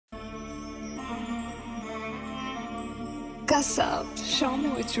Casa, show me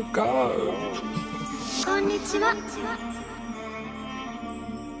where to go. Konnichiwa.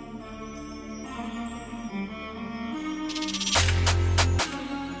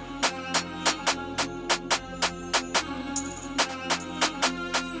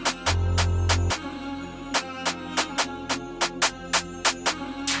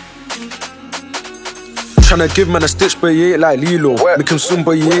 Tryna give man a stitch, but he ain't like Lilo. Make him swim,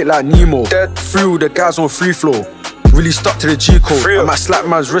 but he ain't like Nemo. Through the guys on free flow. Really stuck to the G code. I might slap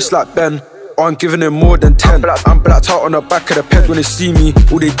man's wrist like Ben. Or I'm giving him more than 10. I'm blacked out on the back of the ped when they see me.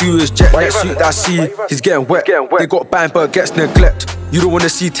 All they do is jet next suit that I see. He's getting wet. They got bang, but gets neglect. You don't wanna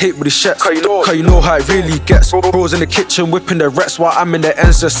see tape with the shets, cause you know how it really gets. Bros in the kitchen whipping the reps while I'm in the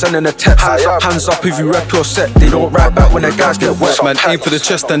ends just sending a text. Hands up if you rep your set. They don't ride back when the guys get wet. Man, aim for the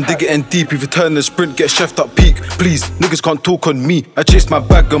chest and dig it in deep. If you turn the sprint, get chefed up peak. Please, niggas can't talk on me. I chase my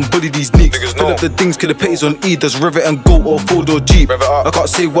bag and bully these neeks. Fill up the things, kill the petties on E. Does Rivet and Go or Ford or Jeep. I can't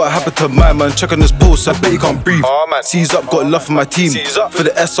say what happened to my man. Check on his post, I bet he can't breathe. Seize up, got love for my team. For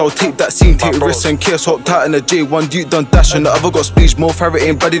the S, I'll tape that scene. Take risks and case, hopped out in the J. One dude done dash and the other got splash. More Farrett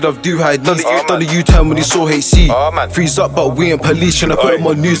ain't bloody of do hide. None of you done the U-turn when he saw HC. Freeze up, but we ain't police. Tryna put him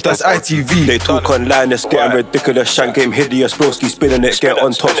on news, that's ITV. They talk online, it's getting ridiculous. Shank game hideous, broski spinning it. Get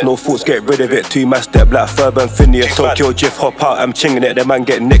on tops, no thoughts, get rid of it. 2 man step like Ferb and Phineas. Tokyo Jiff hop out, I'm chinging it. The man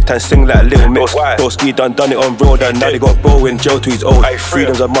get nicked and sing like Little Mix. Broski done it on road and now they got bro in jail to his old.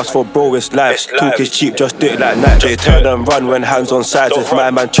 Freedom's a must for bro, it's life. Talk is cheap, just do it like night. They turn and run when hands on sides. If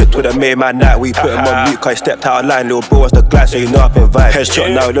my man tripped with a main man night, we put him on mute cause he stepped out of line. Little bro wants the glass so you know I provide.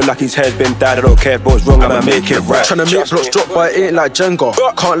 Headshot now, it look like his head's been died. I don't care if bro's wrong, I'ma make it right. Tryna make blocks drop but it ain't like Jenga.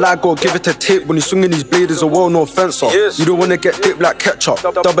 Can't lie, go give it to tape. When he's swinging his blade is a well-known fencer. You don't wanna get dipped like ketchup.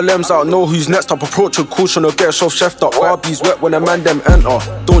 Double M's out, know who's next up. Approach with caution or get yourself chefed up. Barbies wet when a man them enter.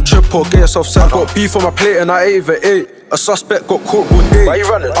 Don't trip or get yourself sent. Got beef on my plate and I ain't even ate. A suspect got caught all day. Why you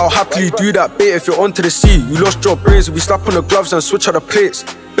running? I'll happily do that bait if you're onto the sea. You lost your brains, we slap on the gloves and switch out the plates.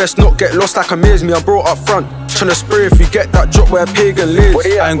 Best not get lost like amaze me, I'm brought up front. Tryna spray if you get that drop where a pagan lays.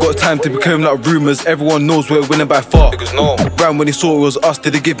 I ain't got time to be claiming like rumours. Everyone knows we're winning by far. Ran when he saw it was us,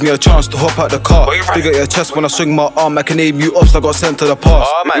 did he give me a chance to hop out the car? Dig at your chest when I swing my arm, I can aim you up, so I got sent to the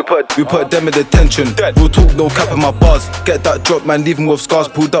past. We put them in detention. We'll talk, no cap in my bars. Get that drop, man, leave him with scars.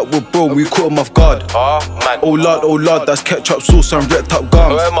 Pulled up with bro, we caught him off guard. Oh lord, that's ketchup sauce and ripped up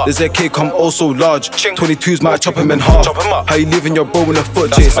gums. This AK come also large. 22s might chop him in half. How you leaving your bro in a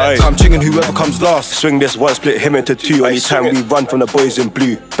foot chase? I'm chinging whoever comes last. Swing this one, split him into 2. Anytime we run from the boys in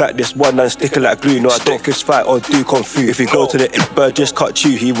blue. Back this one and stick it like glue. No, I don't fist fight or do kung fu. If he go to the bird, just cut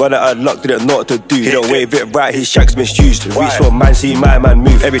you. He run out of luck, didn't know what to do. He don't wave it right, his shank's misused. Reach for man, see my man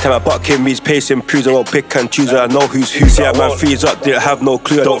move. Every time I buck him, his pace improves. I won't pick and choose, and I know who's who. See that man freeze up, didn't have no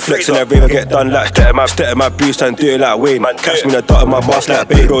clue. I don't flex in a rave, I get done like step in my boost and do it like Wayne. Catch me in the dot of my mask like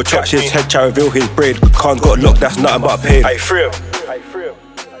Bane. Bro, trash his head, try reveal his braid. Can't got locked, that's nothing but pain.